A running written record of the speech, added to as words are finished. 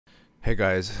Hey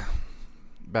guys,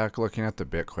 back looking at the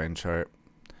Bitcoin chart.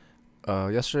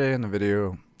 Yesterday in the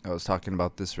video, I was talking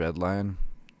about this red line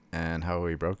and how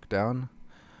we broke down,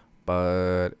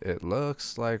 but it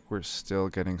looks like we're still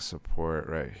getting support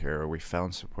right here. Or we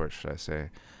found support, should I say?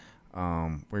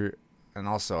 We and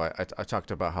also I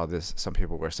talked about how this. Some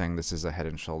people were saying this is a Head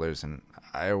and Shoulders, and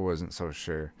I wasn't so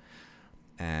sure.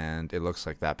 And it looks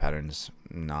like that pattern's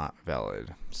not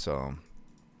valid, so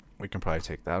we can probably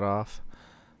take that off.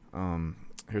 Um,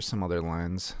 Here's some other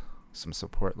lines, some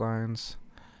support lines.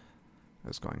 It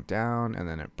was going down and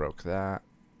then it broke that.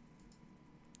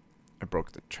 It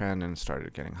broke the trend and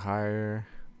started getting higher.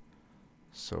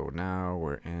 So now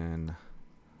we're in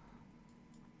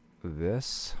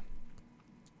this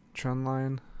trend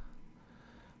line.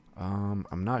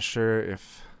 I'm not sure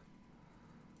if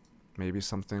maybe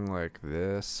something like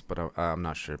this, but I'm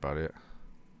not sure about it.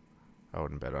 I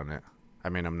wouldn't bet on it. I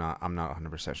mean, I'm not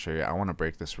 100% sure yet. I want to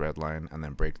break this red line and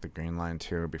then break the green line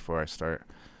too before I start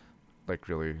like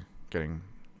really getting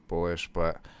bullish.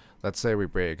 But let's say we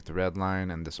break the red line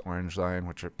and this orange line,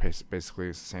 which are basically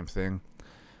the same thing,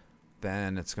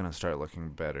 then it's gonna start looking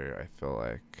better. I feel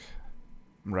like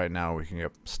right now we can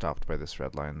get stopped by this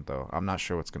red line though. I'm not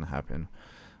sure what's gonna happen.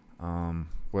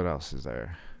 What else is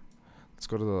there? Let's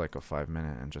go to like a 5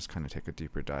 minute and just kind of take a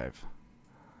deeper dive.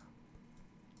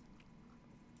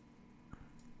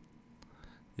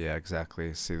 Yeah,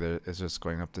 exactly. See, it's just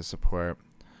going up to support.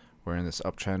 We're in this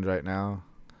uptrend right now,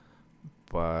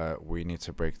 but we need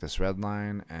to break this red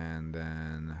line, and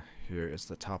then here is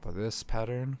the top of this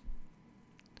pattern.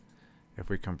 If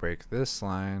we can break this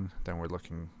line, then we're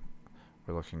looking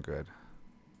good.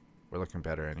 We're looking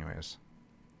better anyways.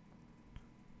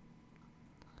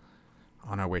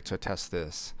 On our way to test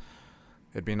this.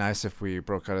 It'd be nice if we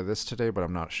broke out of this today, but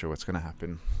I'm not sure what's gonna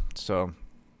happen. So,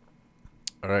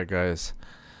 alright guys.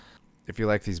 If you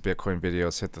like these Bitcoin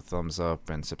videos, hit the thumbs up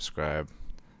and subscribe.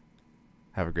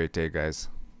 Have a great day, guys.